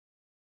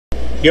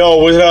Yo,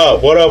 what's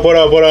up? What up? What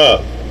up? What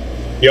up?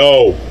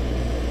 Yo,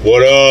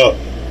 what up?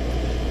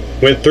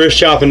 Went thrift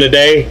shopping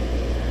today.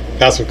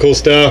 Got some cool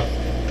stuff.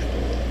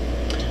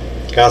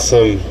 Got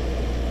some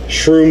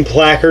shroom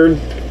placard.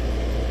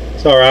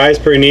 It's alright, it's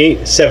pretty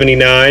neat.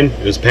 79,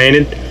 it was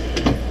painted.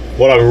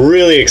 What I'm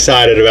really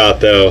excited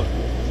about though,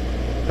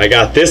 I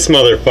got this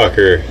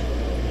motherfucker.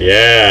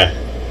 Yeah.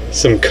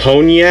 Some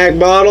cognac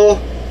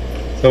bottle.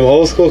 Some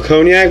old school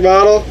cognac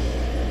bottle.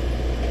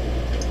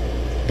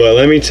 But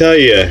let me tell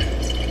you,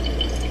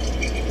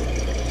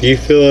 you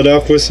fill it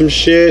up with some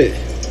shit,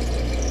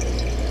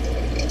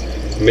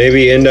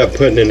 maybe end up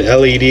putting an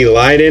LED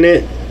light in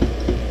it.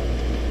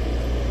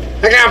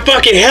 I got a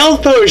fucking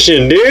health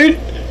potion, dude.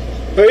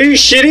 Are you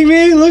shitting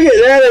me? Look at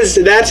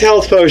that. That's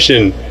health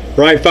potion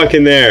right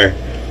fucking there.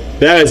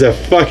 That is a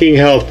fucking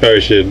health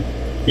potion.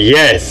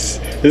 Yes,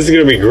 this is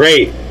gonna be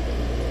great.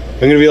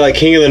 I'm gonna be like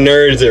King of the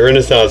Nerds at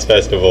Renaissance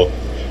Festival.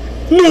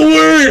 No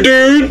way,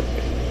 dude.